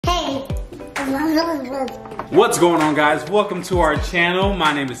What's going on, guys? Welcome to our channel.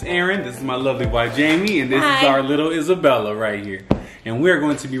 My name is Aaron. This is my lovely wife Jamie, and this is our little Isabella right here. And we're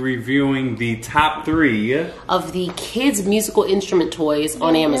going to be reviewing the top 3 of the kids' musical instrument toys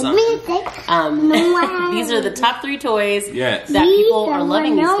on Amazon. These are the top 3 toys that people are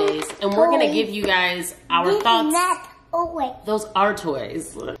loving these days, and we're going to give you guys our thoughts. Those are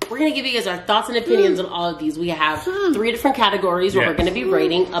toys. We're going to give you guys our thoughts and opinions on all of these. We have 3 different categories where we're going to be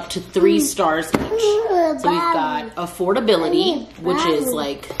rating up to 3 stars each. So we've got affordability, which is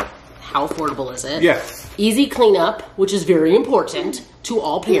like, how affordable is it? Yes. Easy cleanup, which is very important to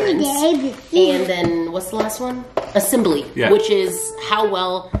all parents. And then, what's the last one? Assembly, which is how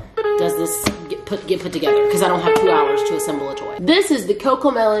well does this get put together, because I don't have 2 hours to assemble a toy. This is the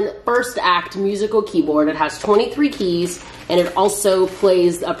CocoMelon First Act musical keyboard. It has 23 keys, and it also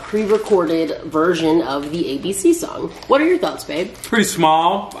plays a pre-recorded version of the ABC song. What are your thoughts, babe? Pretty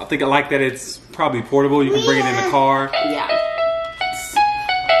small. I think I like that it's probably portable. You can bring it in the car. Yeah.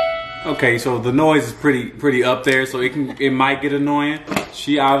 Okay, so the noise is pretty up there, so it might get annoying.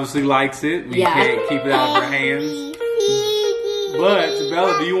 She obviously likes it. We can't keep it out of her hands. But,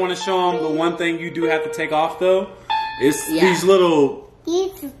 Bella, do you want to show them the one thing you do have to take off, though? It's these little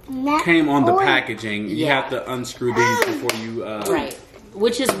came on the packaging. You have to unscrew these before you right.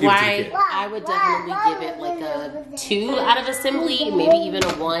 Which is why I would definitely give it like a 2 out of assembly, maybe even a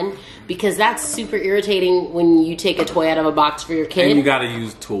 1, because that's super irritating when you take a toy out of a box for your kid. And you gotta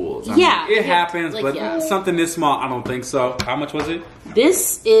use tools. I mean, it happens, like, but something this small, I don't think so. How much was it?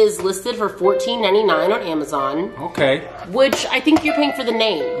 This is listed for $14.99 on Amazon. Okay. Which I think you're paying for the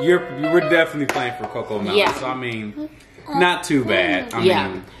name. We're definitely paying for CocoMelon. Yeah. So I mean, not too bad. I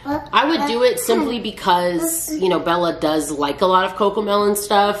mean, I would do it simply because, you know, Bella does like a lot of CocoMelon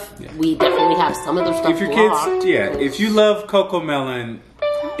stuff. We definitely have some of their stuff. If your kids, if you love CocoMelon,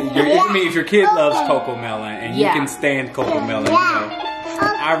 if your kid loves CocoMelon and you can stand CocoMelon, you know,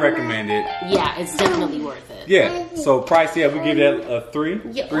 I recommend it. Yeah, it's definitely worth it. Yeah. So price, we give that a 3.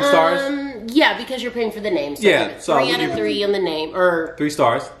 3 stars. Yeah, because you're paying for the name. So so 3 out of 3 on the name, or 3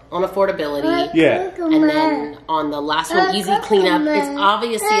 stars on affordability. Yeah. And then on the last one, easy cleanup, it's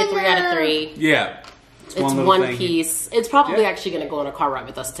obviously a 3 out of 3. Yeah. It's one piece. It's probably actually going to go on a car ride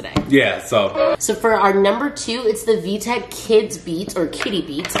with us today. Yeah, so for our number 2, it's the VTech Kids Beat, or Kitty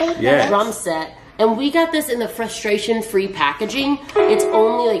Beat drum set. And we got this in the frustration-free packaging. It's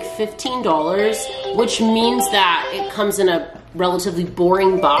only like $15, which means that it comes in a relatively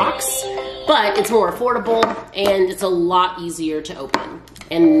boring box, but it's more affordable and it's a lot easier to open.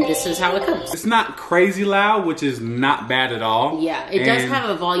 And this is how it comes. It's not crazy loud, which is not bad at all. Yeah, it does have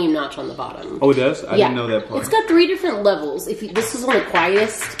a volume notch on the bottom. Oh, it does? I didn't know that part. It's got 3 different levels. This is one of the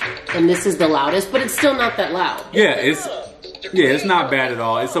quietest, and this is the loudest, but it's still not that loud. Yeah, it's not bad at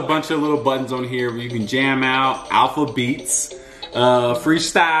all. It's a bunch of little buttons on here where you can jam out, alpha beats,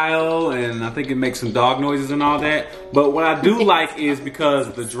 freestyle, and I think it makes some dog noises and all that. But what I do like is because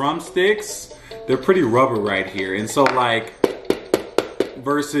the drumsticks, they're pretty rubber right here. And so, like,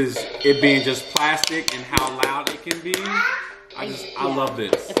 versus it being just plastic and how loud it can be, I love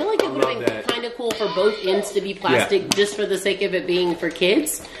this. I feel like it would have been kind of cool for both ends to be plastic, just for the sake of it being for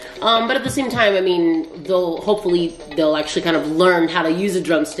kids. But at the same time, I mean, hopefully they'll actually kind of learn how to use a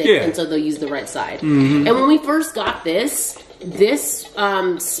drumstick, and so they'll use the right side. And when we first got this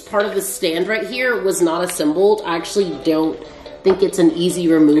part of the stand right here was not assembled. I actually don't think it's an easy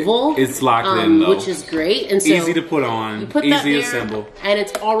removal. It's locked in though, which is great, and so easy to put on, easy to assemble, and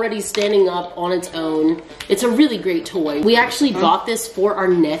it's already standing up on its own. It's a really great toy. We actually bought this for our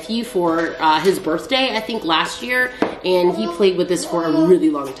nephew for his birthday, I think last year, and he played with this for a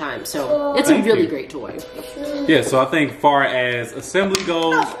really long time. So it's a really great toy. Yeah, so I think far as assembly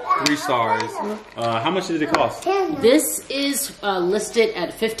goes, 3 stars. How much did it cost? This is listed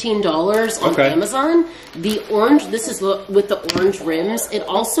at $15 on Amazon. The orange, this is with the orange rims. It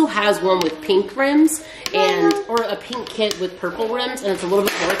also has one with pink rims, or a pink kit with purple rims, and it's a little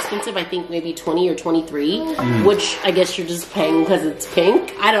bit more expensive. I think maybe 20 or 23, which I guess you're just paying because it's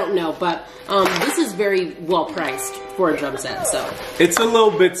pink. I don't know, but this is very well priced for a drum set. So it's a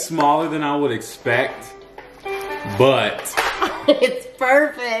little bit smaller than I would expect, but it's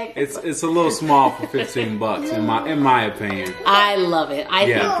perfect. It's a little small for 15 bucks in my opinion. I love it. I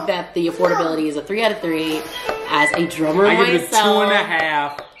think that the affordability is a 3 out of 3. As a drummer myself, I give it a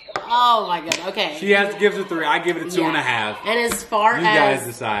 2.5. Oh my god. Okay. She gives it 3. I give it a 2.5. And as far you as guys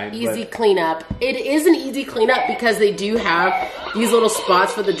decide, easy cleanup, it is an easy cleanup because they do have these little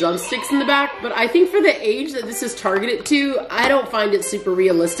spots for the drumsticks in the back. But I think for the age that this is targeted to, I don't find it super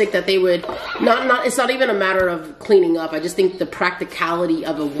realistic that they would not. It's not even a matter of cleaning up. I just think the practicality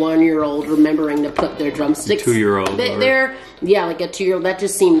of a 1-year-old remembering to put their drumsticks. 2-year-old. They're like a 2-year-old. That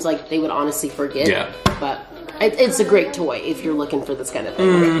just seems like they would honestly forget. Yeah. But it's a great toy if you're looking for this kind of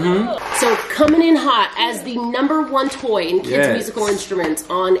thing. So coming in hot as the #1 toy in kids musical instruments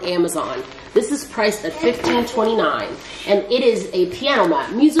on Amazon. This is priced at $15.29, and it is a piano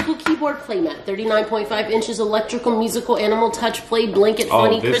mat, musical keyboard playmat, 39.5 inches, electrical musical animal touch play blanket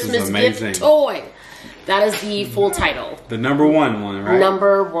funny Christmas gift toy. That is the full title. The #1 one, right?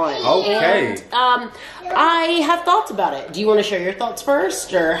 #1. Okay. And, I have thoughts about it. Do you want to share your thoughts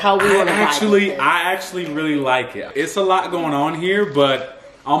first, or how we want to I actually really like it. It's a lot going on here, but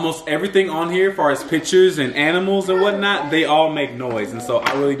almost everything on here, as far as pictures and animals and whatnot, they all make noise, and so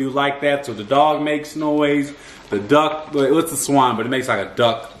I really do like that. So the dog makes noise, the duck, well, it's a swan, but it makes like a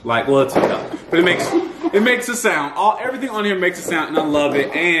duck, well, it's a duck, but it makes a sound. Everything on here makes a sound, and I love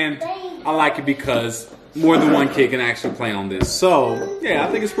it, and I like it because more than one kid can actually play on this. So yeah,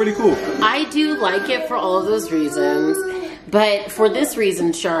 I think it's pretty cool. I do like it for all of those reasons. But for this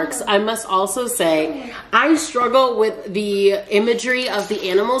reason, Sharks, I must also say, I struggle with the imagery of the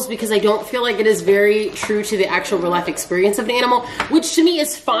animals because I don't feel like it is very true to the actual real life experience of the animal, which to me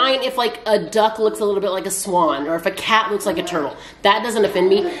is fine if like a duck looks a little bit like a swan or if a cat looks like a turtle. That doesn't offend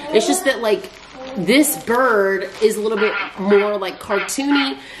me. It's just that like this bird is a little bit more like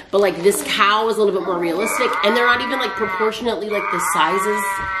cartoony, but like this cow is a little bit more realistic, and they're not even like proportionately like the sizes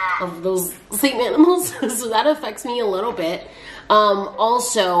of those same animals. So that affects me a little bit.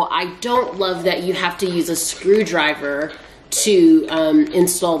 Also, I don't love that you have to use a screwdriver to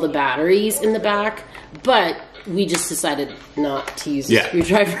install the batteries in the back, but we just decided not to use a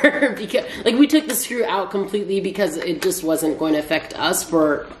screwdriver because like we took the screw out completely because it just wasn't going to affect us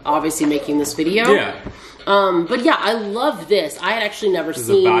for obviously making this video. But yeah, I love this. I had actually never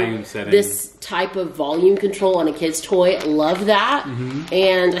seen this type of volume control on a kid's toy. Love that.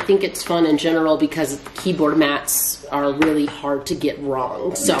 And I think it's fun in general because keyboard mats are really hard to get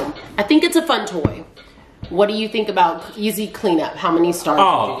wrong. So I think it's a fun toy. What do you think about easy cleanup? How many stars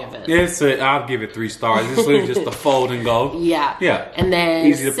would you give it? I'll give it 3 stars. It's literally just a fold and go. Yeah. And then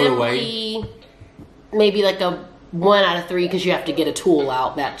easy to put away. Maybe like a 1 out of 3 because you have to get a tool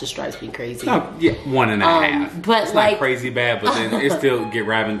out. That just drives me crazy. No, yeah, 1.5. But it's like, not crazy bad, but then it still get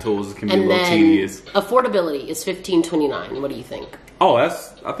grabbing tools. It can be a little tedious. Affordability is $15.29. What do you think? Oh, I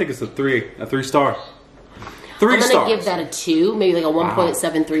think it's a 3 star. 3 stars. I'm gonna give that a 2, maybe like a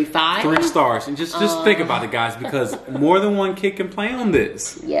 1.735. 3 stars, and just think about it, guys, because more than one kid can play on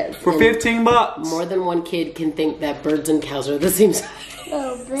this. Yes. For $15. More than one kid can think that birds and cows are the same size.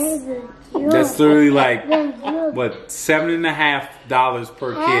 That's literally like what, $7.50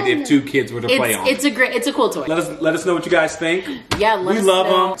 per kid if 2 kids were to play on. It's a cool toy. Let us know what you guys think. Yeah, we love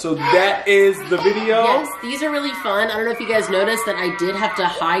them. So that is the video. Yes, these are really fun. I don't know if you guys noticed that I did have to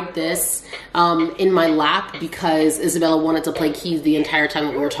hide this in my lap because Isabella wanted to play keys the entire time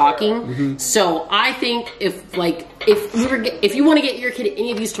that we were talking. So I think if you want to get your kid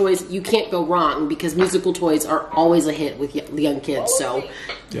any of these toys, you can't go wrong because musical toys are always a hit with young kids. So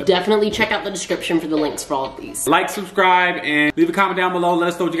definitely check out the description for the links for all of these. Like, subscribe, and leave a comment down below.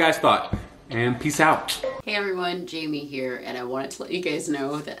 Let us know what you guys thought. And peace out. Hey everyone, Jamie here, and I wanted to let you guys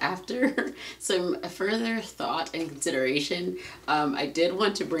know that after some further thought and consideration, I did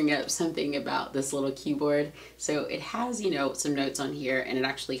want to bring up something about this little keyboard. So it has, some notes on here, and it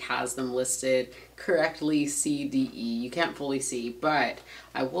actually has them listed correctly, C, D, E. You can't fully see, but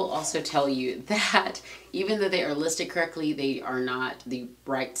I will also tell you that even though they are listed correctly, they are not the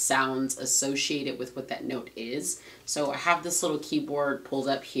right sounds associated with what that note is. So I have this little keyboard pulled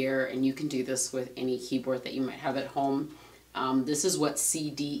up here, and you can do this with any keyboard that you might have at home. This is what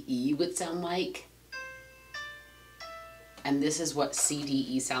C, D, E would sound like. And this is what C, D,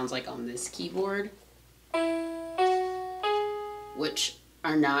 E sounds like on this keyboard, which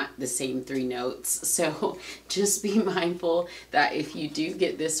are not the same 3 notes. So just be mindful that if you do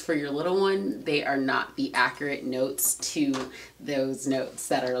get this for your little one, they are not the accurate notes to those notes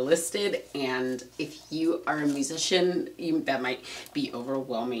that are listed. And if you are a musician, that might be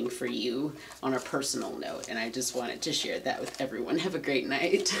overwhelming for you on a personal note. And I just wanted to share that with everyone. Have a great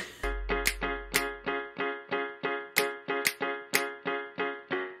night.